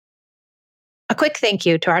quick thank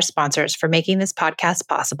you to our sponsors for making this podcast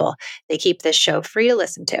possible. They keep this show free to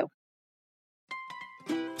listen to.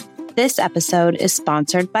 This episode is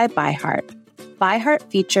sponsored by ByHeart. ByHeart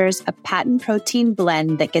features a patent protein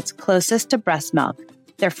blend that gets closest to breast milk.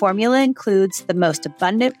 Their formula includes the most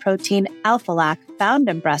abundant protein, alpha-lac, found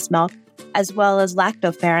in breast milk, as well as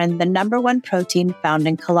lactoferrin, the number one protein found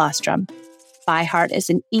in colostrum. ByHeart is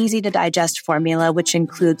an easy-to-digest formula which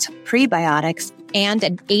includes prebiotics and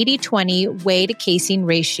an 80-20 whey to casein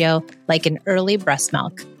ratio like in early breast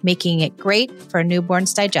milk, making it great for a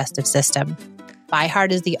newborn's digestive system.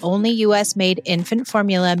 ByHeart is the only U.S.-made infant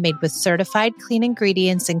formula made with certified clean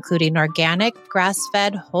ingredients, including organic,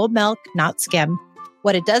 grass-fed, whole milk, not skim.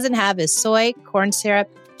 What it doesn't have is soy, corn syrup,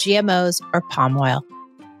 GMOs, or palm oil.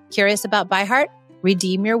 Curious about ByHeart?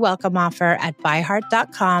 Redeem your welcome offer at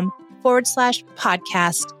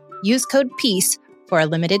byheart.com/podcast. Use code PEACE for a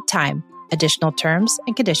limited time. Additional terms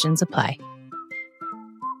and conditions apply.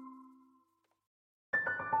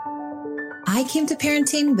 I came to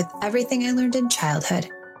parenting with everything I learned in childhood: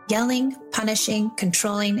 yelling, punishing,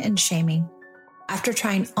 controlling, and shaming. After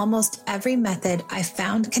trying almost every method, I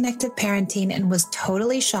found connected parenting and was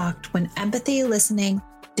totally shocked when empathy, listening,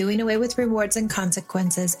 doing away with rewards and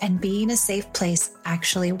consequences, and being a safe place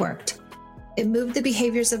actually worked. It moved the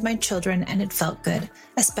behaviors of my children, and it felt good,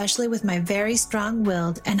 especially with my very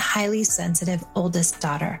strong-willed and highly sensitive oldest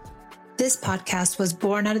daughter. This podcast was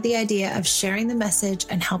born out of the idea of sharing the message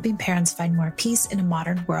and helping parents find more peace in a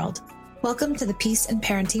modern world. Welcome to the Peace and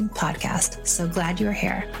Parenting Podcast. So glad you're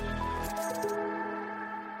here.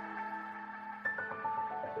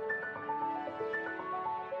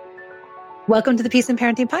 Welcome to the Peace and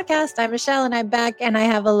Parenting Podcast. I'm Michelle, and I'm back, and I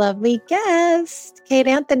have a lovely guest, Kate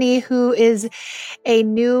Anthony, who is a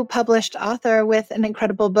new published author with an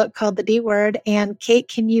incredible book called The D Word. And Kate,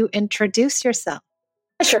 can you introduce yourself?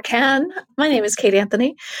 I sure can. My name is Kate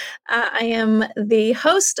Anthony. I am the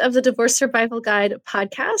host of the Divorce Survival Guide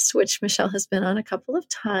podcast, which Michelle has been on a couple of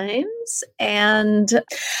times. And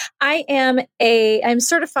I'm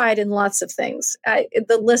certified in lots of things.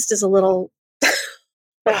 The list is a little,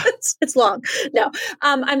 it's long. No,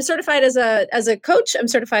 I'm certified as a coach. I'm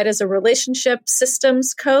certified as a relationship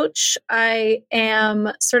systems coach. I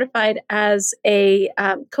am certified as a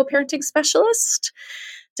co-parenting specialist,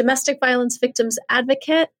 domestic violence victims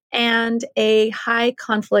advocate, and a high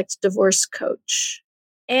conflict divorce coach.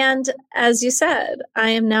 And as you said,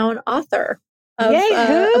 I am now an author of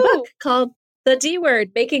a book called The D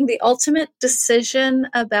Word, Making the Ultimate Decision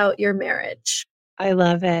About Your Marriage. I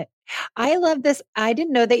love it. I love this. I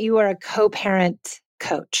didn't know that you were a co-parent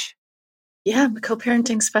coach. Yeah, I'm a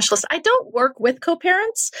co-parenting specialist. I don't work with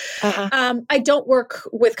co-parents. I don't work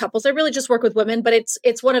with couples. I really just work with women, but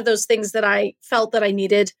it's one of those things that I felt that I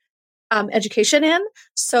needed education in,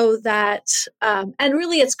 so that, and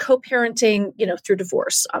really it's co-parenting, through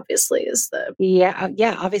divorce, obviously is the.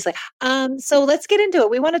 Yeah, obviously. So let's get into it.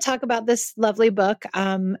 We want to talk about this lovely book.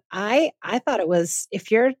 I thought it was, if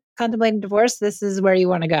you're contemplating divorce, this is where you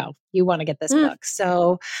want to go. You want to get this book.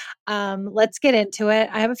 So let's get into it.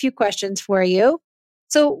 I have a few questions for you.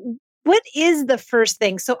 So what is the first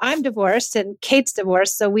thing? So I'm divorced and Kate's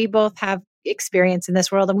divorced. So we both have experience in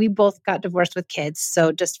this world, and we both got divorced with kids.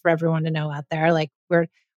 So just for everyone to know out there, like we're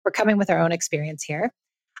coming with our own experience here.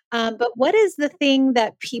 But what is the thing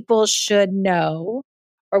that people should know,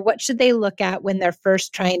 or what should they look at when they're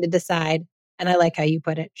first trying to decide? And I like how you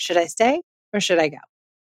put it. Should I stay or should I go?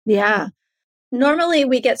 Yeah. Normally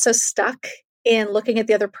we get so stuck in looking at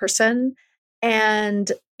the other person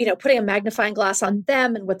and, putting a magnifying glass on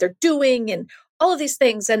them and what they're doing and all of these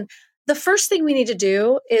things. And the first thing we need to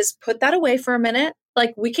do is put that away for a minute.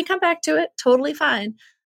 Like, we can come back to it, totally fine.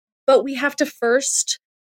 But we have to first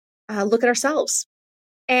look at ourselves,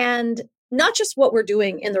 and not just what we're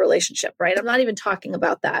doing in the relationship, right? I'm not even talking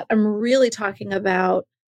about that. I'm really talking about,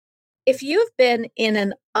 if you've been in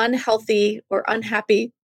an unhealthy or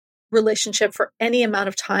unhappy relationship for any amount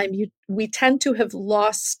of time, we tend to have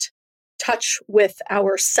lost touch with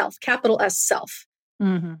our self, capital S self.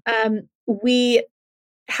 Mm-hmm. We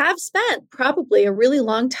have spent probably a really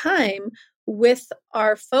long time with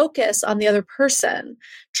our focus on the other person,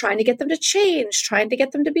 trying to get them to change, trying to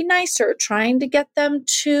get them to be nicer, trying to get them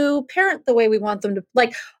to parent the way we want them to,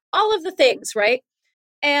 like all of the things, right?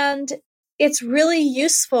 And it's really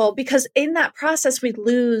useful because in that process, we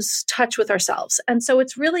lose touch with ourselves. And so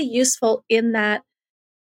it's really useful in that,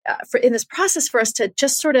 in this process for us to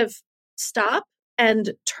just sort of stop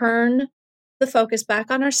and turn the focus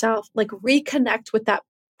back on ourselves, like reconnect with that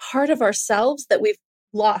part of ourselves that we've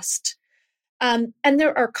lost And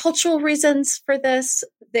there are cultural reasons for this.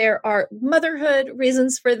 There are motherhood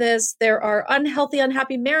reasons for this. There are unhealthy,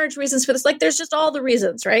 unhappy marriage reasons for this. Like there's just all the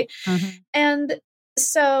reasons, right? Mm-hmm. And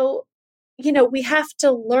so, we have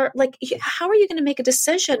to learn, like, how are you going to make a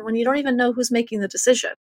decision when you don't even know who's making the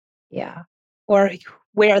decision? Yeah. Or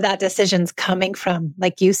where that decision's coming from.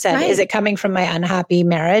 Like you said, Right. Is it coming from my unhappy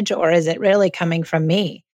marriage or is it really coming from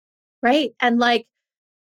me? Right. And like,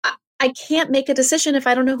 I can't make a decision if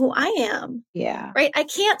I don't know who I am. Yeah. Right. I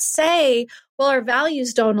can't say, well, our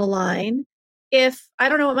values don't align if I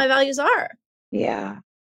don't know what my values are. Yeah.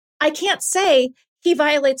 I can't say he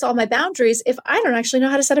violates all my boundaries if I don't actually know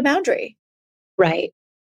how to set a boundary. Right.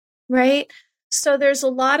 Right. So there's a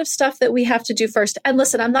lot of stuff that we have to do first. And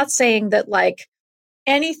listen, I'm not saying that like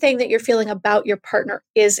anything that you're feeling about your partner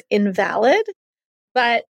is invalid,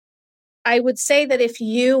 but I would say that if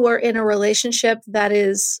you were in a relationship that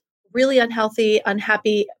is really unhealthy,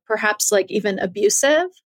 unhappy, perhaps like even abusive,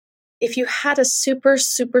 if you had a super,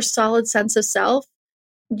 super solid sense of self,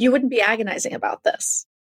 you wouldn't be agonizing about this,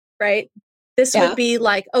 right? This would be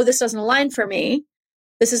like, oh, this doesn't align for me.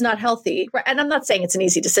 This is not healthy. And I'm not saying it's an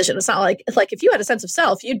easy decision. It's not like if you had a sense of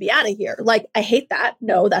self, you'd be out of here. Like, I hate that.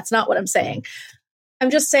 No, that's not what I'm saying.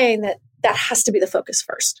 I'm just saying that has to be the focus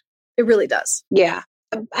first. It really does. Yeah.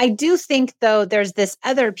 I do think, though, there's this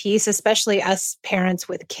other piece, especially us parents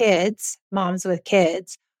with kids, moms with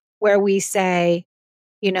kids, where we say,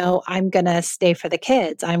 I'm going to stay for the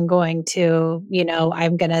kids. I'm going to,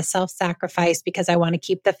 I'm going to self-sacrifice because I want to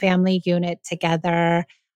keep the family unit together.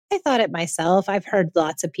 I thought it myself. I've heard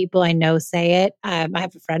lots of people I know say it. I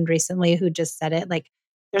have a friend recently who just said it, like,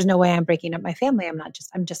 there's no way I'm breaking up my family. I'm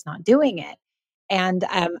just not doing it. And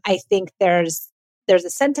I think there's a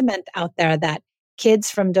sentiment out there that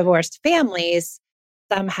kids from divorced families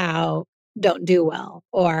somehow don't do well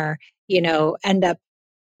or, end up,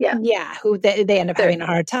 who they end up having a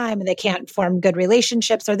hard time and they can't form good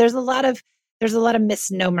relationships. Or there's a lot of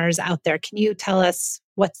misnomers out there. Can you tell us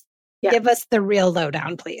give us the real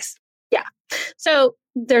lowdown, please? Yeah. So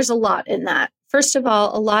there's a lot in that. First of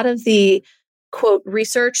all, a lot of the quote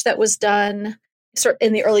research that was done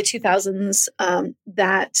in the early 2000s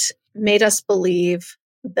that made us believe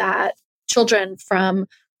that children from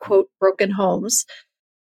quote broken homes,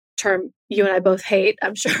 term you and I both hate,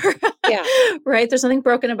 I'm sure. Yeah. Right. There's nothing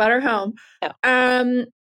broken about our home. No.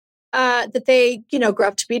 That they, grow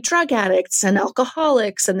up to be drug addicts and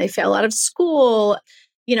alcoholics and they fail out of school.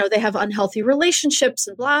 They have unhealthy relationships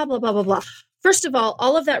and blah, blah, blah, blah, blah. First of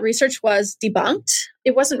all of that research was debunked.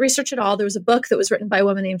 It wasn't research at all. There was a book that was written by a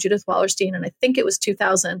woman named Judith Wallerstein, and I think it was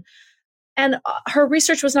 2000. And her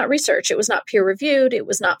research was not research. It was not peer reviewed. It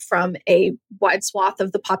was not from a wide swath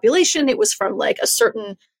of the population. It was from like a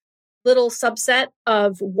certain little subset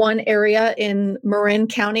of one area in Marin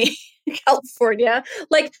County, California.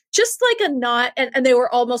 Like just like and they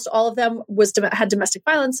were almost all of them had domestic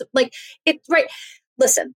violence. Like it, right.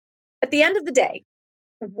 Listen, at the end of the day,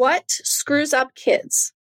 what screws up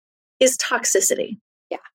kids is toxicity.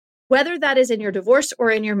 Yeah. Whether that is in your divorce or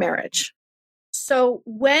in your marriage. So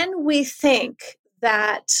when we think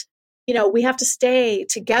that, we have to stay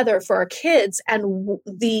together for our kids and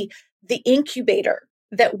the incubator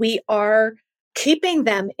that we are keeping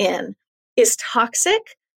them in is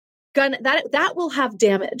toxic, that will have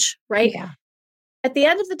damage, right? Yeah. At the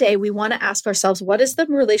end of the day, we want to ask ourselves, what is the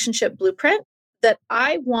relationship blueprint that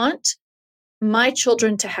I want my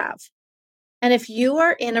children to have? And if you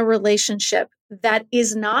are in a relationship that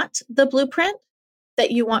is not the blueprint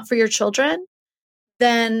that you want for your children,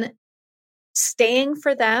 then staying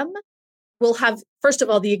for them will have, first of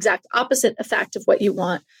all, the exact opposite effect of what you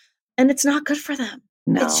want. And it's not good for them.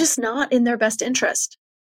 No. It's just not in their best interest.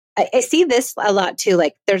 I see this a lot too.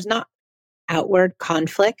 Like there's not outward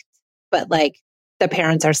conflict, but like the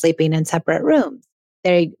parents are sleeping in separate rooms.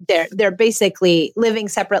 They're basically living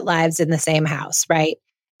separate lives in the same house, right?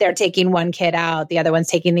 They're taking one kid out, the other one's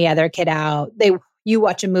taking the other kid out. You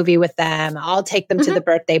watch a movie with them. I'll take them to the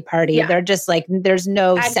birthday party. Yeah. They're just like, there's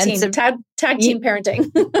no tag team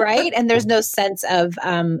parenting, right? And there's no sense of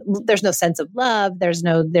love. There's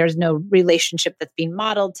no relationship that's being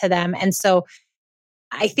modeled to them. And so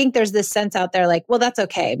I think there's this sense out there like, well, that's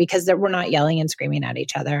okay because we're not yelling and screaming at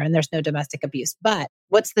each other and there's no domestic abuse. But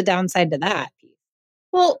what's the downside to that?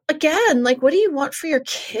 Well, again, like, what do you want for your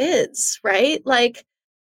kids, right? Like,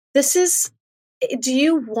 do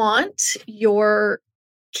you want your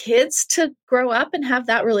kids to grow up and have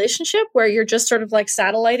that relationship where you're just sort of like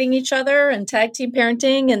satelliting each other and tag team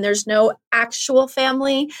parenting and there's no actual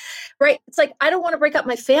family, right? It's like, I don't want to break up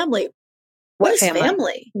my family. What is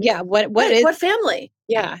family? Yeah. What family?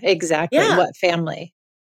 Yeah, exactly. Yeah. What family?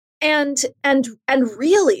 And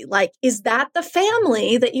really, like, is that the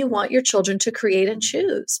family that you want your children to create and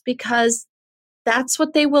choose? Because that's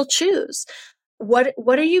what they will choose. What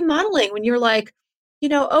are you modeling when you're like,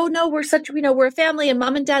 oh no, we're a family and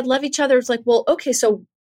mom and dad love each other? It's like, well, okay, so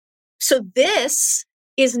this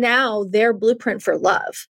is now their blueprint for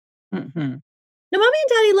love. Mm-hmm. No, mommy and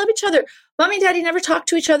daddy love each other. Mommy and daddy never talk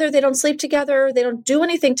to each other. They don't sleep together. They don't do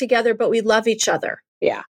anything together, but we love each other.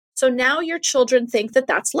 Yeah. So now your children think that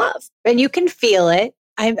that's love. And you can feel it.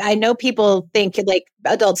 I know people think, like,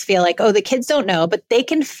 adults feel like, oh, the kids don't know, but they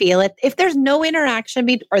can feel it. If there's no interaction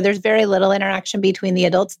or there's very little interaction between the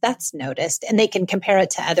adults, that's noticed. And they can compare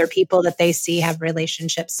it to other people that they see have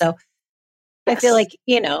relationships. So yes. I feel like,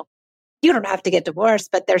 you don't have to get divorced,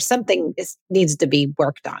 but there's something that needs to be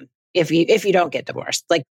worked on if you don't get divorced.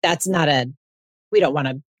 Like, that's not we don't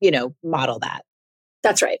want to, model that.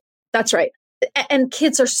 That's right. That's right. And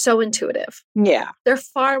kids are so intuitive. Yeah. They're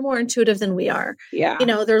far more intuitive than we are. Yeah.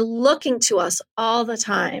 They're looking to us all the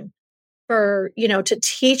time for, to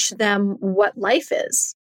teach them what life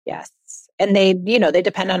is. Yes. And they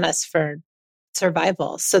depend on us for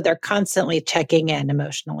survival. So they're constantly checking in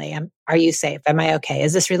emotionally. Are you safe? Am I okay?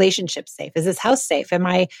 Is this relationship safe? Is this house safe? Am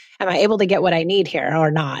I able to get what I need here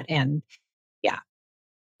or not? And yeah.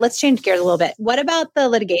 Let's change gears a little bit. What about the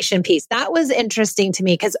litigation piece? That was interesting to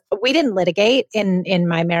me because we didn't litigate in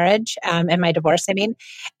my marriage, and my divorce,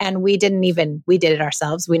 and we did it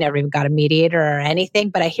ourselves. We never even got a mediator or anything,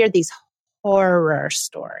 but I hear these horror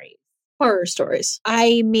stories.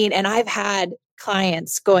 And I've had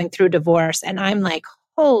clients going through divorce and I'm like,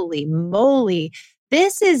 holy moly,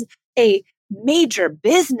 this is a major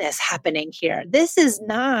business happening here. This is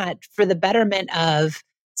not for the betterment of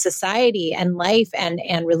society and life and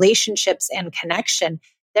relationships and connection.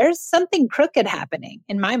 There's something crooked happening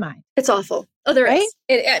in my mind. It's awful. Oh, there is.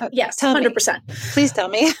 Yes, 100%. Please tell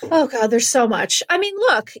me. Oh God, there's so much. I mean,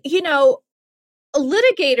 look,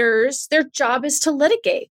 litigators, their job is to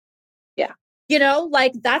litigate. Yeah.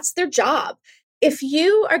 Like, that's their job. If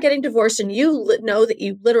you are getting divorced and you know that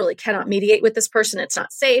you literally cannot mediate with this person, it's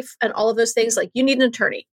not safe and all of those things, like, you need an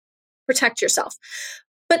attorney. Protect yourself.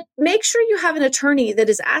 But make sure you have an attorney that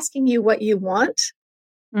is asking you what you want.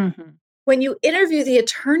 Mm-hmm. When you interview the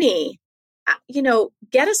attorney,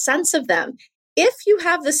 get a sense of them. If you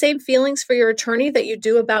have the same feelings for your attorney that you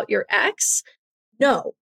do about your ex,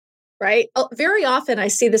 no, right? Very often I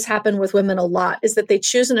see this happen with women a lot, is that they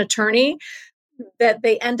choose an attorney that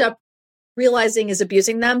they end up realizing is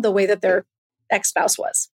abusing them the way that their ex-spouse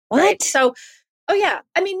was. What? Right? So, oh yeah.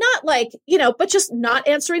 I mean, not like, but just not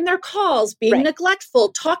answering their calls, being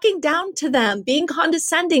neglectful, talking down to them, being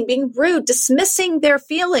condescending, being rude, dismissing their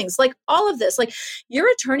feelings, like all of this. Like, your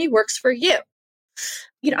attorney works for you.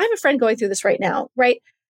 I have a friend going through this right now, right?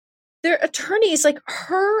 Their attorneys, like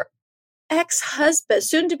her ex-husband,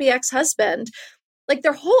 soon to be ex-husband, like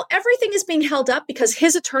everything is being held up because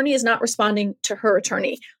his attorney is not responding to her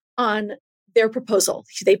attorney on their proposal.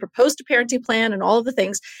 They proposed a parenting plan and all of the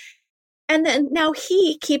things. And then now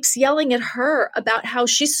he keeps yelling at her about how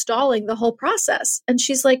she's stalling the whole process. And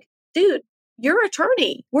she's like, dude, your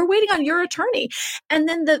attorney, we're waiting on your attorney. And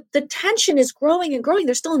then the tension is growing and growing.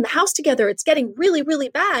 They're still in the house together. It's getting really, really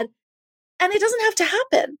bad. And it doesn't have to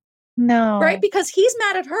happen. No. Right? Because he's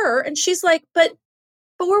mad at her. And she's like, but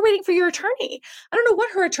we're waiting for your attorney. I don't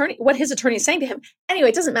know what his attorney is saying to him. Anyway,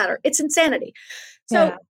 it doesn't matter. It's insanity.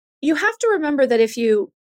 So you have to remember that if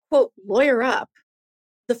you, quote, lawyer up,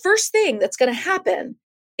 the first thing that's going to happen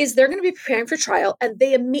is they're going to be preparing for trial, and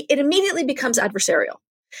it immediately becomes adversarial.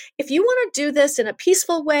 If you want to do this in a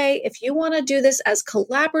peaceful way, if you want to do this as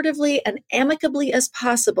collaboratively and amicably as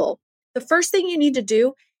possible, the first thing you need to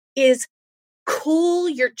do is cool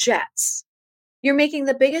your jets. You're making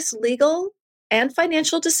the biggest legal and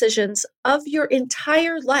financial decisions of your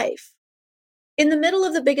entire life in the middle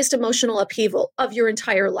of the biggest emotional upheaval of your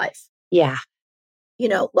entire life. Yeah.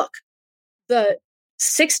 Look, the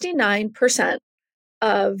 69%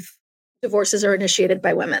 of divorces are initiated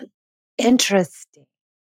by women. Interesting.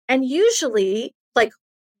 And usually, like,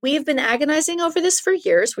 we've been agonizing over this for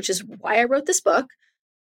years, which is why I wrote this book.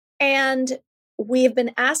 And we've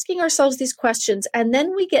been asking ourselves these questions, and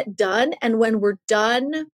then we get done. And when we're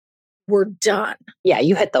done, we're done. Yeah,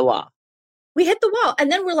 you hit the wall. We hit the wall.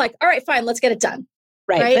 And then we're like, all right, fine, let's get it done.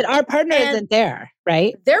 Right. But our partner isn't there,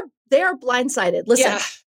 right? They are blindsided. Listen,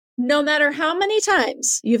 no matter how many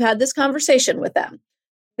times you've had this conversation with them,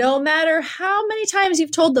 no matter how many times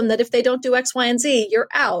you've told them that if they don't do X, Y, and Z, you're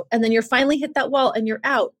out, and then you're finally hit that wall and you're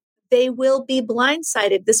out, they will be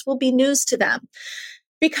blindsided. This will be news to them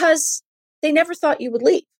because they never thought you would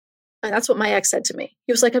leave. And that's what my ex said to me.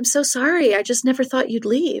 He was like, I'm so sorry. I just never thought you'd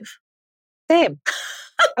leave. Same.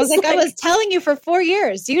 I was like, I was telling you for 4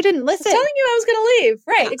 years. You didn't listen. I was telling you I was going to leave.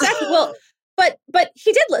 Right. Exactly. Well, but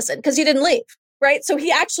he did listen because you didn't leave. Right. So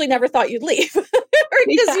he actually never thought you'd leave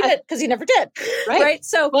because you never did. Right.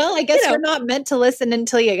 So, well, I guess we're not meant to listen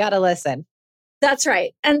until you got to listen. That's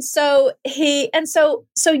right. And so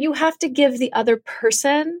so you have to give the other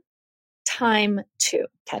person time to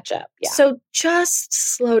catch up. Yeah. So just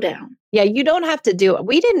slow down. Yeah. You don't have to do it.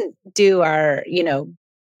 We didn't do our,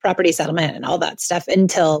 property settlement and all that stuff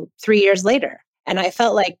until 3 years later. And I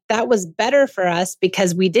felt like that was better for us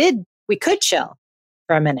because we could chill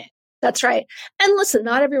for a minute. That's right. And listen,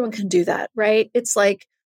 not everyone can do that, right? It's like,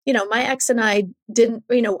 my ex and I didn't,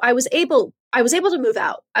 I was able to move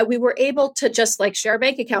out. We were able to just like share a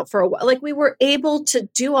bank account for a while. Like we were able to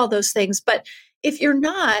do all those things. But if you're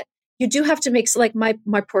not, you do have to make, like my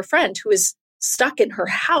poor friend who is stuck in her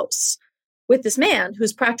house with this man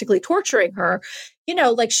who's practically torturing her,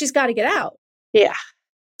 like she's got to get out. Yeah.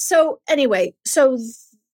 So anyway,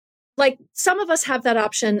 like some of us have that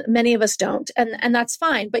option, many of us don't, and that's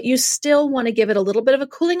fine, but you still want to give it a little bit of a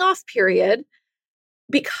cooling off period,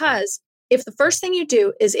 because if the first thing you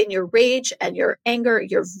do is in your rage and your anger,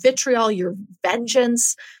 your vitriol, your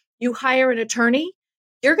vengeance, you hire an attorney,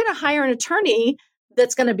 you're going to hire an attorney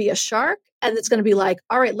that's going to be a shark and that's going to be like,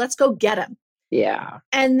 all right, let's go get him. Yeah.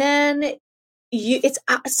 And then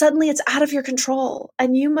suddenly it's out of your control.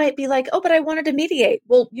 And you might be like, oh, but I wanted to mediate.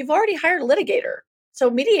 Well, you've already hired a litigator. So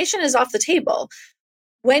mediation is off the table.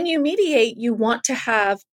 When you mediate, you want to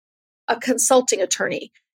have a consulting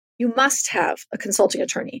attorney. You must have a consulting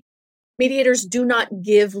attorney. Mediators do not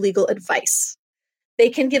give legal advice. They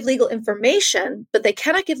can give legal information, but they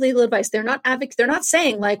cannot give legal advice. They're not They're not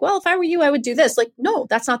saying like, well, if I were you, I would do this. Like, no,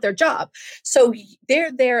 that's not their job. So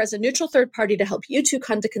they're there as a neutral third party to help you two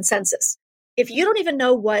come to consensus. If you don't even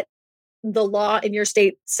know what the law in your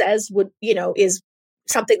state says is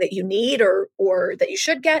something that you need or that you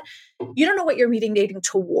should get, you don't know what you're mediating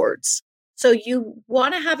towards. So you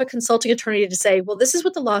want to have a consulting attorney to say, well, this is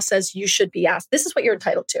what the law says you should be asked. This is what you're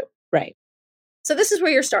entitled to. Right. So this is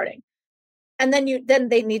where you're starting. And then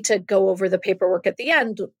they need to go over the paperwork at the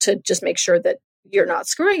end to just make sure that you're not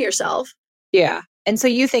screwing yourself. Yeah. And so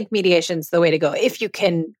you think mediation's the way to go if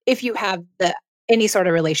you have any sort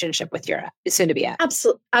of relationship with your soon to be at.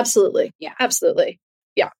 Absolutely. Yeah. Absolutely.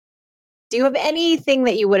 Yeah. Do you have anything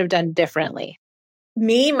that you would have done differently?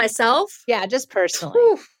 Me, myself? Yeah, just personally.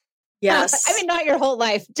 Whew. Yes. I mean, not your whole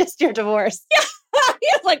life, just your divorce.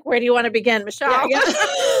 Yeah. Like, where do you want to begin, Michelle? Yeah.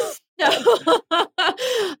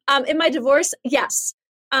 No. In my divorce, yes.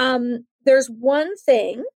 There's one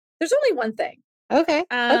thing. There's only one thing. Okay.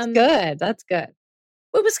 That's good. That's good.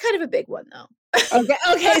 It was kind of a big one, though.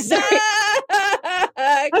 Okay. Sorry.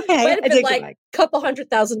 Okay. Might have been like a couple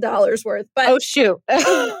 $100,000 worth. But oh, shoot.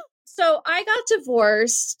 So I got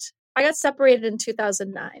divorced. I got separated in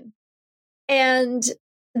 2009. And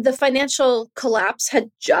the financial collapse had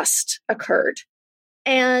just occurred.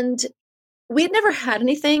 And we had never had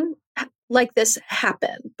anything like this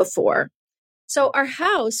happen before. So our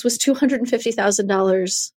house was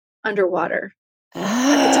 $250,000 underwater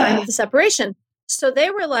at the time of the separation. So they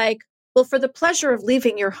were like, well, for the pleasure of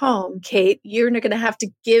leaving your home, Kate, you're going to have to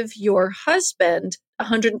give your husband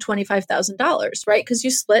 $125,000, right? Because you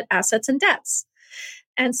split assets and debts.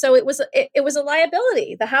 And so it was a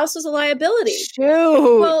liability. The house was a liability.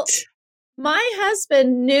 Shoot. Well, my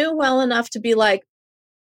husband knew well enough to be like,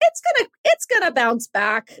 it's gonna bounce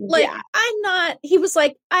back. Like, yeah. He was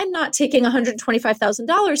like, I'm not taking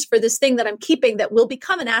 $125,000 for this thing that I'm keeping that will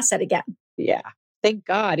become an asset again. Yeah. Thank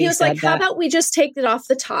God. He was like, how about we just take it off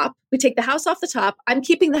the top? We take the house off the top. I'm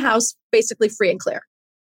keeping the house basically free and clear.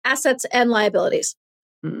 Assets and liabilities.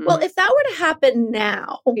 Mm-hmm. Well, if that were to happen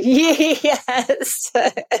now. Yes.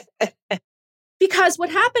 Because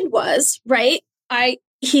what happened was, right,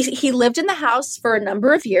 he lived in the house for a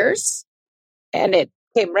number of years. And it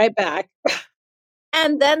came right back.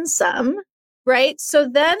 And then some, right? So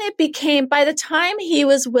then it became, by the time he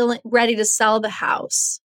was ready to sell the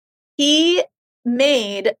house, he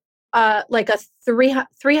made like a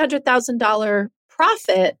 $300,000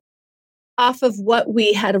 profit off of what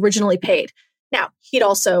we had originally paid. Now, he'd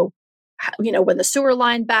also, when the sewer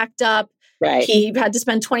line backed up, right, he had to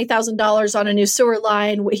spend $20,000 on a new sewer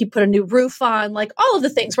line. He put a new roof on, like all of the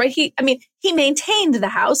things, right? He maintained the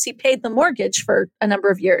house. He paid the mortgage for a number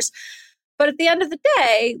of years. But at the end of the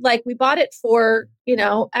day, like we bought it for,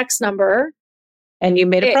 X number. And you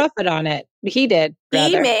made a profit on it. He did.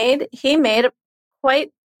 Rather. He made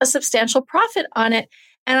quite a substantial profit on it.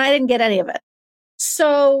 And I didn't get any of it.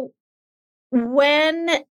 So when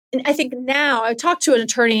And I think now I talked to an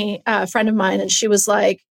attorney, friend of mine, and she was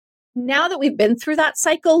like, now that we've been through that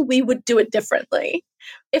cycle, we would do it differently.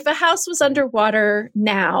 If a house was underwater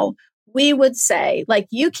now, we would say, like,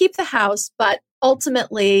 you keep the house, but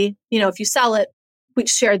ultimately, if you sell it, we'd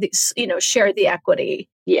share the equity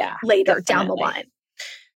later down the line.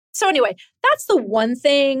 So anyway, that's the one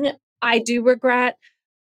thing I do regret.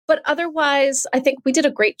 But otherwise, I think we did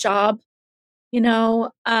a great job. We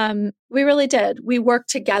really did. We worked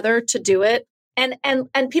together to do it. And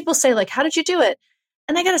people say, like, how did you do it?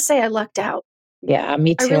 And I got to say, I lucked out. Yeah,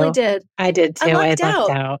 me too. I really did. I did too. I lucked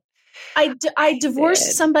out. I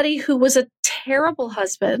divorced somebody who was a terrible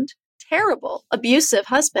husband, terrible, abusive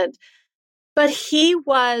husband. But he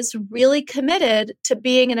was really committed to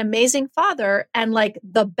being an amazing father and like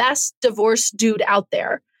the best divorced dude out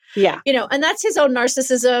there. Yeah. And that's his own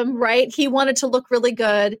narcissism, right? He wanted to look really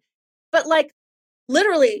good, but like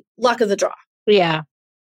literally luck of the draw. Yeah.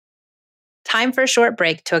 Time for a short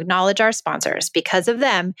break to acknowledge our sponsors. Because of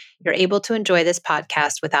them, you're able to enjoy this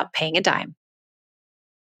podcast without paying a dime.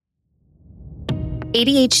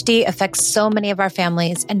 ADHD affects so many of our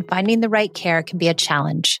families, and finding the right care can be a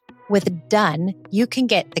challenge. With Done, you can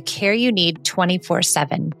get the care you need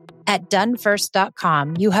 24/7. At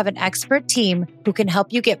donefirst.com, you have an expert team who can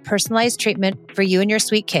help you get personalized treatment for you and your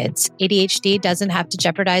sweet kids. ADHD doesn't have to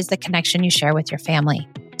jeopardize the connection you share with your family.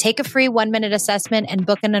 Take a free 1-minute assessment and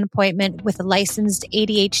book an appointment with a licensed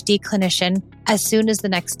ADHD clinician as soon as the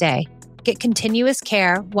next day. Get continuous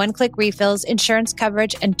care, one-click refills, insurance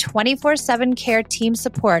coverage, and 24/7 care team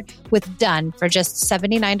support with Done for just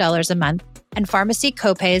 $79 a month and pharmacy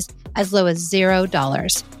copays as low as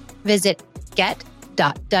 $0. Visit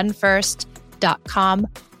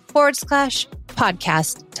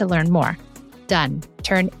get.donefirst.com/podcast to learn more. Done.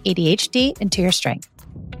 Turn ADHD into your strength.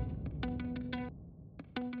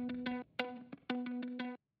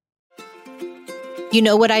 You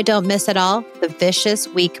know what I don't miss at all? The vicious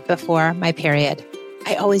week before my period.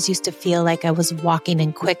 I always used to feel like I was walking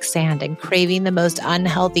in quicksand and craving the most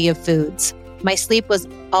unhealthy of foods. My sleep was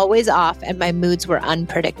always off and my moods were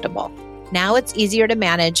unpredictable. Now it's easier to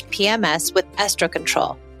manage PMS with Estro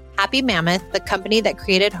Control. Happy Mammoth, the company that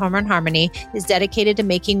created Hormone Harmony, is dedicated to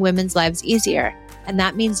making women's lives easier. And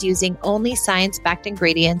that means using only science-backed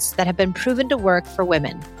ingredients that have been proven to work for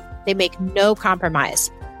women. They make no compromise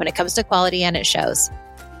when it comes to quality, and it shows.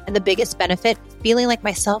 And the biggest benefit, feeling like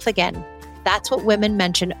myself again. That's what women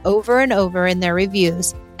mention over and over in their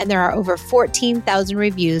reviews, and there are over 14,000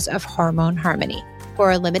 reviews of Hormone Harmony. For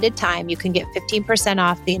a limited time, you can get 15%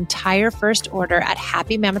 off the entire first order at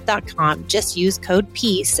happymammoth.com. Just use code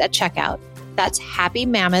PEACE at checkout. That's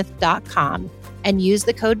happymammoth.com and use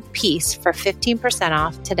the code PEACE for 15%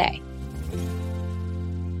 off today.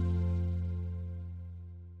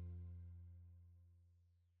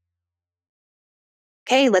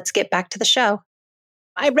 Okay, let's get back to the show.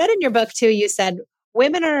 I read in your book too, you said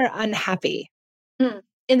women are unhappy.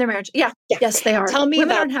 In their marriage. Yeah. Yes, they are. Tell me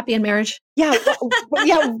women about, are unhappy in marriage. Yeah.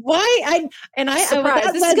 Why?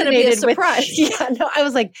 Surprise. This is going to be a surprise. I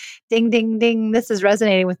was like, ding, ding, ding. This is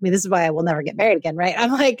resonating with me. This is why I will never get married again. Right.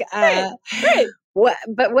 I'm like, right. What,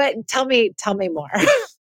 tell me more.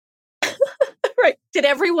 Right. Did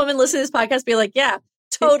every woman listen to this podcast be like, yeah,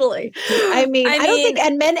 totally. I mean, I don't think,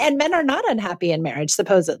 and men are not unhappy in marriage,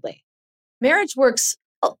 supposedly. Marriage works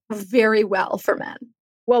very well for men.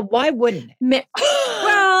 Well, why wouldn't it?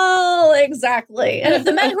 Well, exactly. And if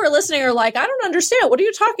the men who are listening are like, I don't understand. What are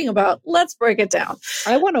you talking about? Let's break it down.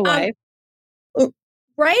 I want a wife.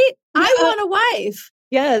 Right? I want a wife.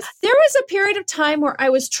 Yes. There was a period of time where I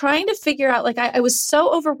was trying to figure out, like, I was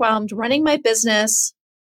so overwhelmed running my business,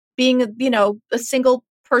 being, a single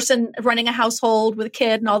person running a household with a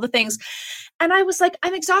kid and all the things. And I was like,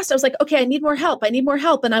 I'm exhausted. I was like, okay, I need more help.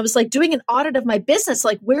 And I was like doing an audit of my business.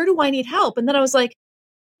 Like, where do I need help? And then I was like,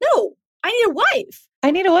 no, I need a wife. I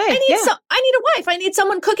need a wife. I need a wife. I need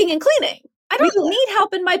someone cooking and cleaning. I don't need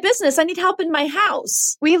help in my business. I need help in my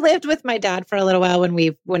house. We lived with my dad for a little while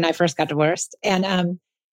when I first got divorced. And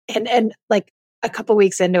like a couple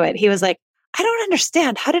weeks into it, he was like, I don't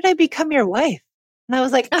understand. How did I become your wife? And I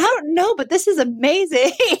was like, I don't know, but this is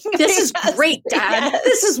amazing. This is great, Dad. Yes.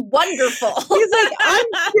 This is wonderful. He's like, I'm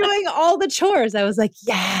doing all the chores. I was like,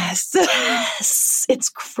 yes. Yes, it's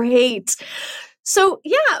great. So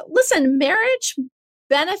yeah, listen, marriage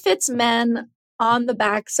benefits men on the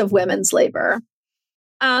backs of women's labor.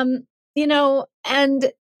 And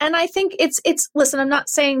I think it's listen, I'm not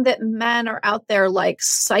saying that men are out there like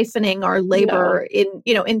siphoning our labor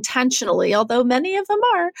intentionally, although many of them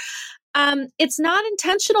are. It's not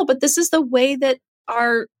intentional, but this is the way that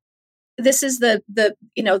this is the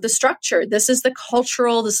structure. This is the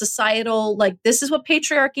cultural, the societal, like this is what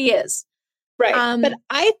patriarchy is. Right. But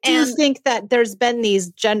I do think that there's been these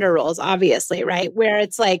gender roles, obviously, right? Where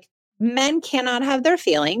it's like men cannot have their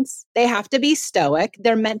feelings. They have to be stoic.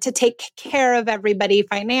 They're meant to take care of everybody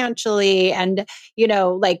financially and,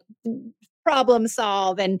 like problem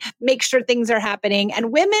solve and make sure things are happening.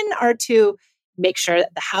 And women are to make sure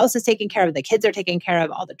that the house is taken care of, the kids are taken care of,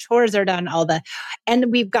 all the chores are done, and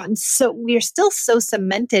we're still so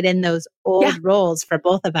cemented in those old roles for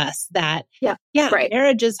both of us that,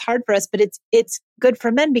 marriage is hard for us, but it's good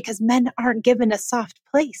for men because men aren't given a soft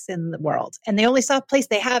place in the world. And the only soft place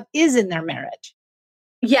they have is in their marriage.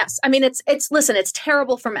 Yes. I mean, it's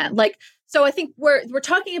terrible for men. Like, so I think we're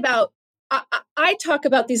talking about, I talk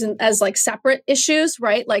about these as like separate issues,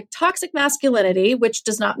 right? Like toxic masculinity, which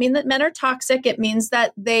does not mean that men are toxic. It means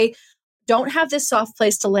that they don't have this soft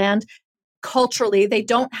place to land culturally. They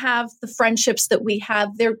don't have the friendships that we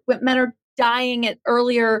have. Men are dying at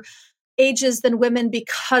earlier ages than women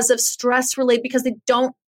because of stress related, because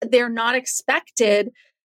they're not expected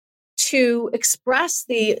to express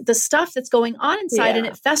the stuff that's going on inside, and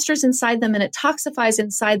it festers inside them and it toxifies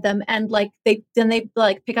inside them, and like they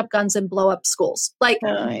pick up guns and blow up schools, like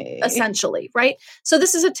essentially, right? So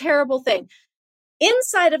this is a terrible thing.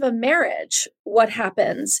 Inside of a marriage, what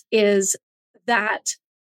happens is that,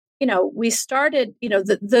 we started,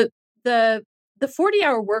 the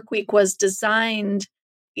 40-hour work week was designed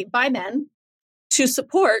by men to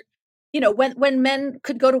support, when men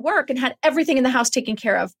could go to work and had everything in the house taken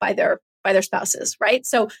care of by their spouses, right?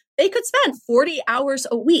 So they could spend 40 hours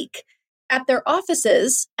a week at their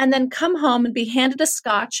offices and then come home and be handed a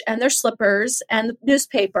scotch and their slippers and the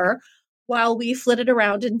newspaper while we flitted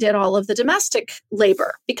around and did all of the domestic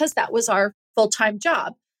labor, because that was our full-time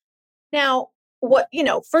job. Now,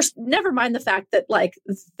 first, never mind the fact that like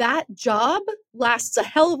that job lasts a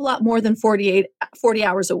hell of a lot more than 40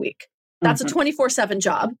 hours a week. That's a 24/7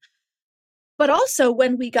 job. But also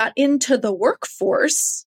when we got into the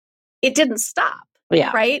workforce, it didn't stop.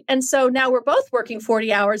 Yeah. Right. And so now we're both working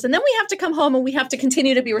 40 hours and then we have to come home and we have to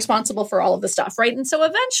continue to be responsible for all of the stuff. Right. And so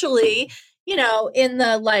eventually, in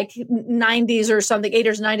the like 90s or something,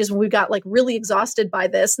 80s, 90s, when we got like really exhausted by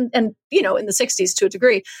this and in the 60s to a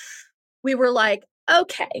degree, we were like,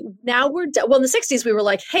 okay, now we're done. Well, in the 60s, we were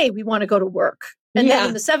like, hey, we want to go to work. And then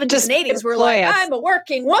in the 70s and 80s, we're like, I'm a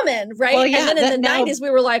working woman, right? Well, and then in the 90s, we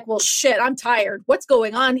were like, well, shit, I'm tired. What's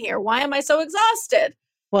going on here? Why am I so exhausted?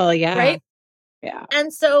 Well, yeah. Right? Yeah.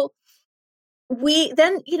 And so we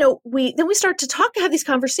start to have these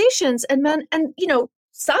conversations, and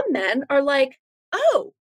some men are like,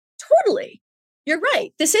 oh, totally. You're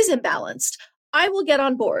right. This is imbalanced. I will get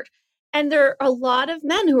on board. And there are a lot of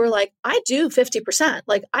men who are like, I do 50%.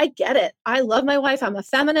 Like, I get it. I love my wife. I'm a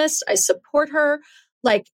feminist. I support her.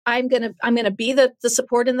 Like, I'm going to be the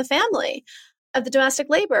support in the family of the domestic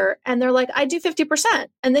labor. And they're like, I do 50%.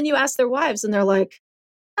 And then you ask their wives and they're like,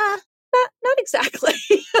 not exactly.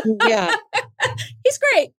 Yeah. He's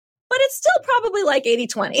great, but it's still probably like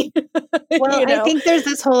 80-20. Well, I think there's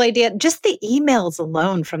this whole idea, just the emails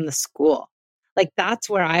alone from the school. Like, that's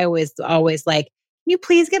where I always like, can you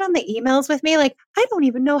please get on the emails with me? Like, I don't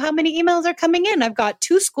even know how many emails are coming in. I've got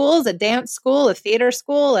 2 schools, a dance school, a theater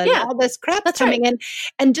school, and all this crap that's coming in.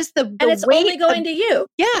 And just the it's weight only going to you.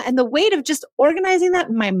 Yeah. And the weight of just organizing that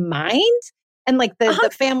in my mind and like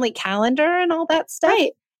the family calendar and all that stuff.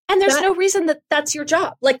 Right. And there's no reason that that's your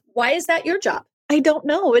job. Like, why is that your job? I don't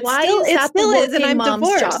know. It still is, and I'm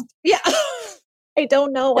divorced. Job? Yeah. I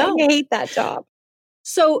don't know. No. I hate that job.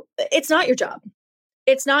 So it's not your job.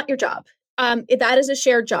 It's not your job. That is a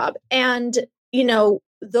shared job. And,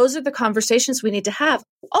 those are the conversations we need to have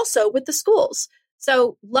also with the schools.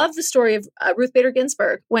 So love the story of Ruth Bader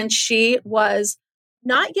Ginsburg when she was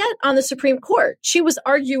not yet on the Supreme Court. She was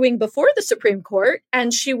arguing before the Supreme Court,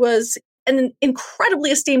 and she was an incredibly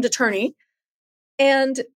esteemed attorney.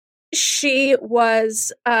 And she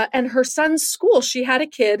was, and her son's school, she had a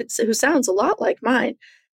kid who sounds a lot like mine,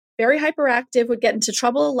 very hyperactive, would get into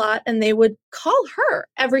trouble a lot, and they would call her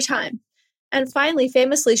every time. And finally,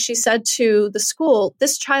 famously, she said to the school,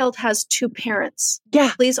 this child has 2 parents.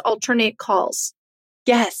 Yeah. Please alternate calls.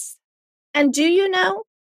 Yes. And do you know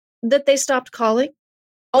that they stopped calling?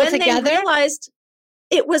 Altogether? When they realized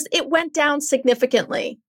it went down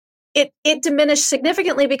significantly. It diminished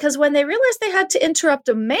significantly because when they realized they had to interrupt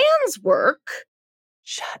a man's work,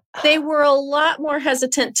 shut up, they were a lot more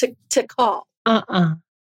hesitant to call.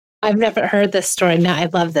 I've never heard this story. No, I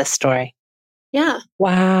love this story. Yeah.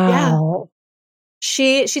 Wow. Yeah.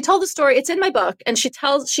 She told the story. It's in my book, and she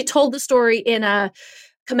told the story in a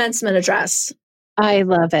commencement address. I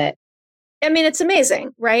love it. I mean, it's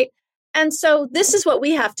amazing, right? And so this is what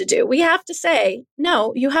we have to do. We have to say,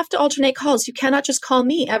 no, you have to alternate calls. You cannot just call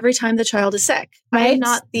me every time the child is sick. I am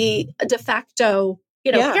not the de facto,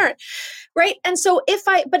 parent. Right. And so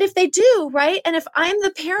if they do, right. And if I'm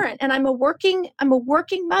the parent and I'm a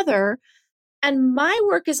working mother and my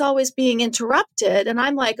work is always being interrupted and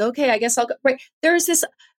I'm like, okay, I guess I'll go. Right. There's this,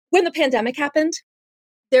 when the pandemic happened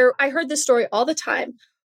I heard this story all the time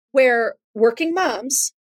where working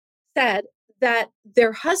moms said that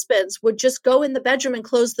their husbands would just go in the bedroom and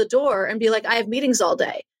close the door and be like, I have meetings all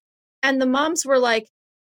day. And the moms were like,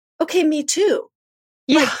 okay, me too.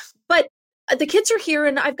 Yeah. But the kids are here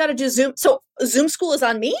and I've got to do Zoom. So Zoom school is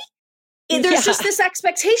on me. There's just this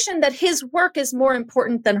expectation that his work is more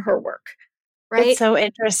important than her work. Right. It's so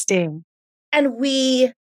interesting. And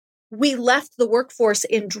we left the workforce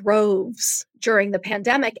in droves during the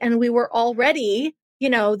pandemic, and we were already,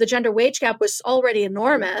 the gender wage gap was already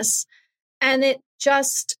enormous. And it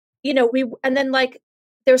just, and then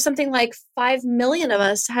there was something like 5 million of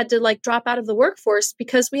us had to drop out of the workforce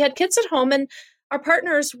because we had kids at home and our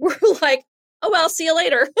partners were like, oh, well, see you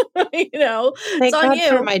later. Thank it's on God you.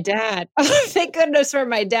 for my dad. Thank goodness for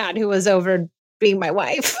my dad who was over being my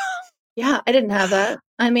wife. Yeah, I didn't have that.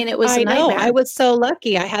 I mean, it was a nightmare. I was so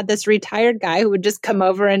lucky. I had this retired guy who would just come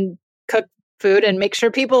over and cook food and make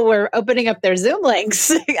sure people were opening up their Zoom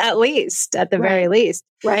links at the very least.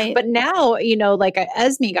 Right. But now,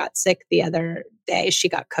 Esme got sick the other day. She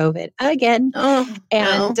got COVID again. Oh,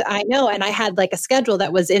 and no. I know. And I had a schedule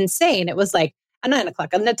that was insane. It was at 9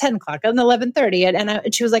 o'clock, and at 10 o'clock, and 11:30.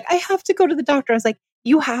 And she was like, I have to go to the doctor. I was like,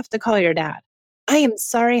 you have to call your dad. I am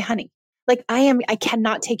sorry, honey. I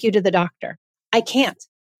cannot take you to the doctor. I can't.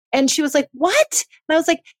 And she was like, what? And I was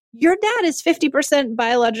like, your dad is 50%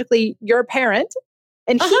 biologically your parent,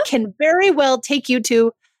 and he can very well take you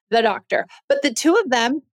to the doctor. But the two of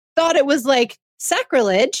them thought it was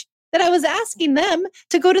sacrilege that I was asking them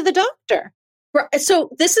to go to the doctor. Right.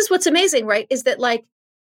 So this is what's amazing, right? Is that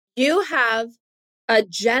you have a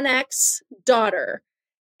Gen X daughter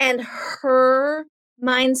and her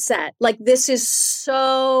mindset, this is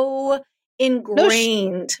so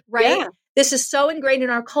ingrained, right? Yeah. This is so ingrained in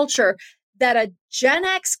our culture that a Gen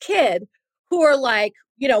X kid who are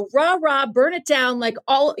rah, rah, burn it down,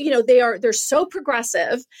 they're so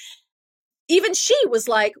progressive. Even she was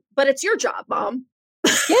like, but it's your job, Mom.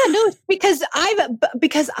 Yeah, no,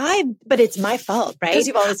 but it's my fault, right? Because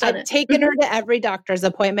you've always done I've taken her to every doctor's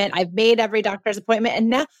appointment. I've made every doctor's appointment. And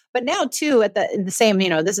now too, in the same,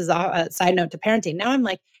 this is a side note to parenting. Now I'm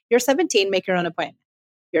like, you're 17, make your own appointment.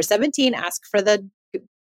 You're 17, ask for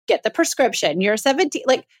get the prescription. You're 17.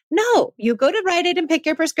 No, you go to Rite Aid and pick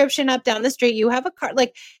your prescription up down the street. You have a car.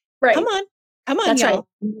 Right. Come on, That's y'all.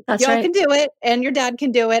 Right. That's y'all right. can do it, and your dad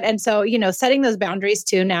can do it. And so, setting those boundaries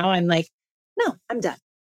too. Now I'm like, no, I'm done.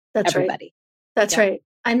 That's everybody. Right. That's right.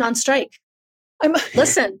 I'm on strike.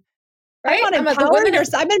 Listen. Right? I'm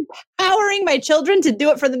empowering my children to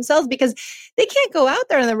do it for themselves because they can't go out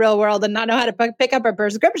there in the real world and not know how to pick up a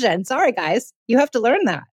prescription. Sorry, guys. You have to learn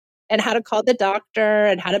that, and how to call the doctor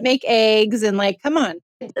and how to make eggs and come on.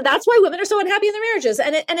 That's why women are so unhappy in their marriages.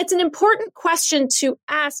 And it's an important question to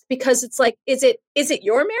ask because it's is it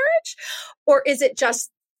your marriage or is it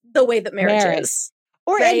just the way that marriage is?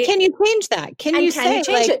 Or, right? And can you change that? Can you change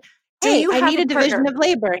it? Hey, I need a division of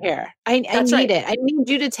labor here. I need it. I need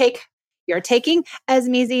you to you're taking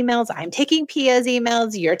Esme's emails. I'm taking Pia's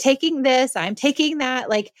emails. You're taking this. I'm taking that.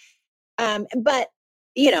 But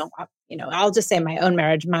I'll just say my own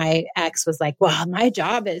marriage. My ex was like, well, my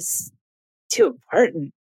job is too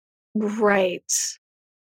important. Right.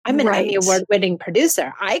 I'm an Emmy award-winning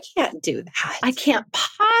producer. I can't do that. I can't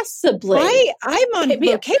possibly. Right. I'm on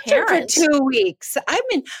vacation for 2 weeks.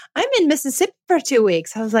 I'm in Mississippi for 2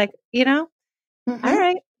 weeks. I was like, all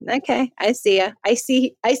right. Okay. I see you. I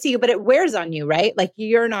see you, but it wears on you, right?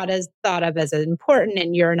 You're not as thought of as important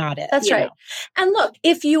and you're not it. That's right. And look,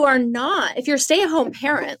 if you're a stay-at-home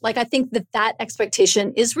parent, I think that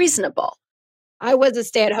expectation is reasonable. I was a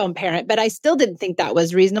stay-at-home parent, but I still didn't think that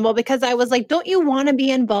was reasonable because I was like, don't you want to be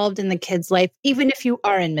involved in the kid's life, even if you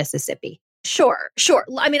are in Mississippi? Sure.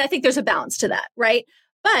 I mean, I think there's a balance to that, right?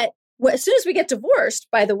 But as soon as we get divorced,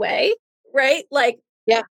 by the way, right?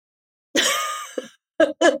 Yeah.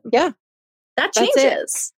 Yeah. That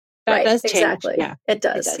changes. That does change. Exactly. Yeah. It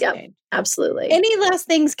does. Yeah, absolutely. Any last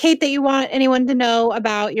things, Kate, that you want anyone to know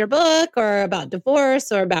about your book or about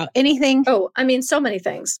divorce or about anything? Oh, I mean, so many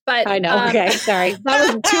things, but I know. Okay. Sorry.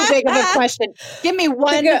 That was too big of a question. Give me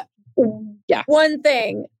one. One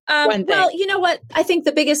thing. Well, you know what? I think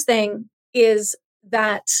the biggest thing is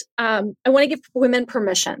that I want to give women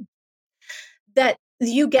permission that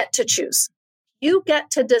you get to choose. You get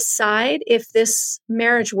to decide if this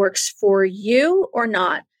marriage works for you or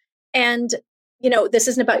not. And, this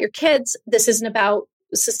isn't about your kids. This isn't about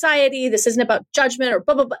society. This isn't about judgment or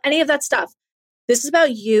blah, blah, blah, any of that stuff. This is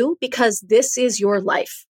about you because this is your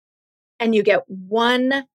life and you get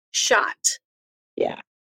one shot. Yeah.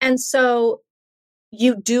 And so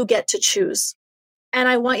you do get to choose. And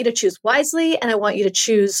I want you to choose wisely. And I want you to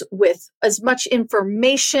choose with as much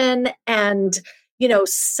information and,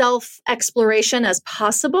 self-exploration as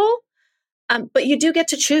possible. But you do get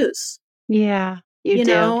to choose. Yeah, you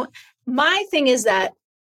do. My thing is that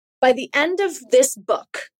by the end of this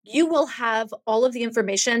book, you will have all of the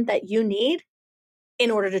information that you need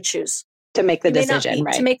in order to choose. To make the decision,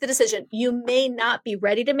 right? To make the decision. You may not be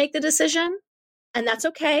ready to make the decision, and that's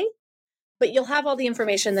okay, but you'll have all the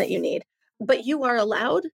information that you need. But you are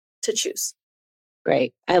allowed to choose.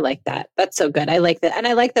 Great. I like that. That's so good. I like that. And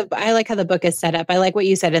I like how the book is set up. I like what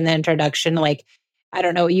you said in the introduction. Like, I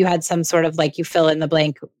don't know, you had some sort of you fill in the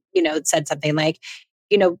blank, it said something like,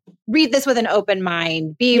 read this with an open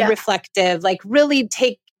mind, be reflective, really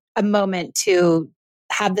take a moment to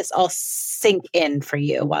have this all sink in for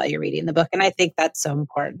you while you're reading the book. And I think that's so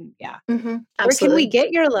important. Yeah. Mm-hmm. Where can we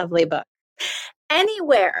get your lovely book?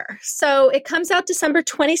 Anywhere. So it comes out December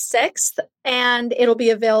 26th and it'll be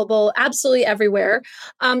available absolutely everywhere.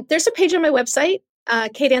 There's a page on my website,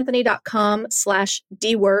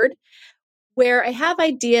 kateanthony.com/dword, where I have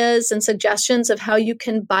ideas and suggestions of how you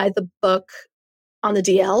can buy the book on the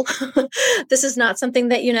DL. This is not something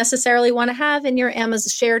that you necessarily want to have in your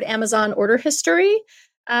shared Amazon order history.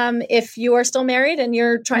 If you are still married and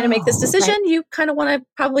you're trying to make this decision, you kind of want to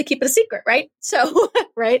probably keep it a secret, right? So,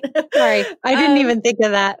 right. Sorry, I didn't even think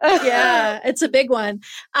of that. Yeah, it's a big one.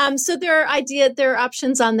 So there are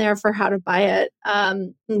options on there for how to buy it,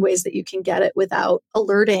 in ways that you can get it without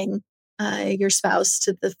alerting your spouse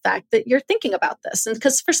to the fact that you're thinking about this. And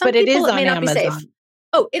because for some people, it may not be safe.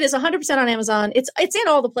 Oh, it is 100% on Amazon. It's in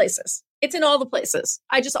all the places. It's in all the places.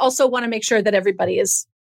 I just also want to make sure that everybody has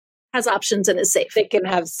options and is safe. They can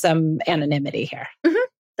have some anonymity here. Mm-hmm.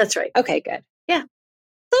 That's right. Okay, good. Yeah. It's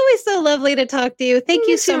always so lovely to talk to you. Thank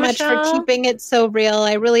you so much for keeping it so real.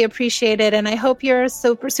 I really appreciate it. And I hope you're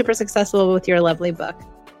super, super successful with your lovely book.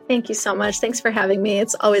 Thank you so much. Thanks for having me.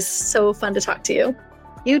 It's always so fun to talk to you.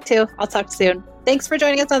 You too. I'll talk soon. Thanks for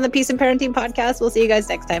joining us on the Peace and Parenting Podcast. We'll see you guys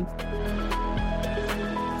next time.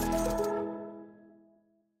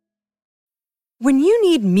 When you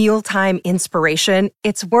need mealtime inspiration,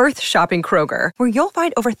 it's worth shopping Kroger, where you'll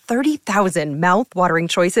find over 30,000 mouth-watering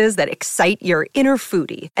choices that excite your inner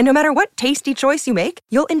foodie. And no matter what tasty choice you make,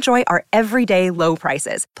 you'll enjoy our everyday low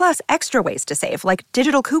prices, plus extra ways to save, like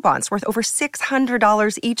digital coupons worth over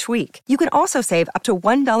 $600 each week. You can also save up to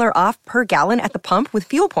 $1 off per gallon at the pump with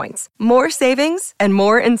fuel points. More savings and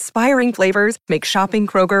more inspiring flavors make shopping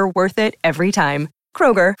Kroger worth it every time.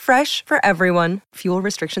 Kroger, fresh for everyone. Fuel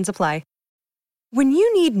restrictions apply. When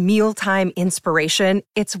you need mealtime inspiration,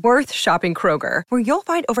 it's worth shopping Kroger, where you'll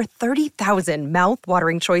find over 30,000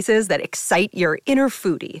 mouth-watering choices that excite your inner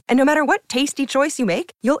foodie. And no matter what tasty choice you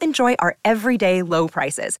make, you'll enjoy our everyday low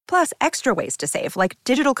prices, plus extra ways to save, like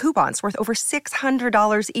digital coupons worth over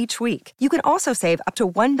 $600 each week. You can also save up to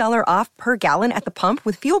 $1 off per gallon at the pump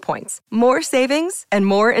with fuel points. More savings and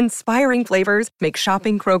more inspiring flavors make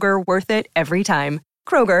shopping Kroger worth it every time.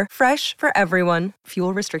 Kroger, fresh for everyone.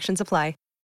 Fuel restrictions apply.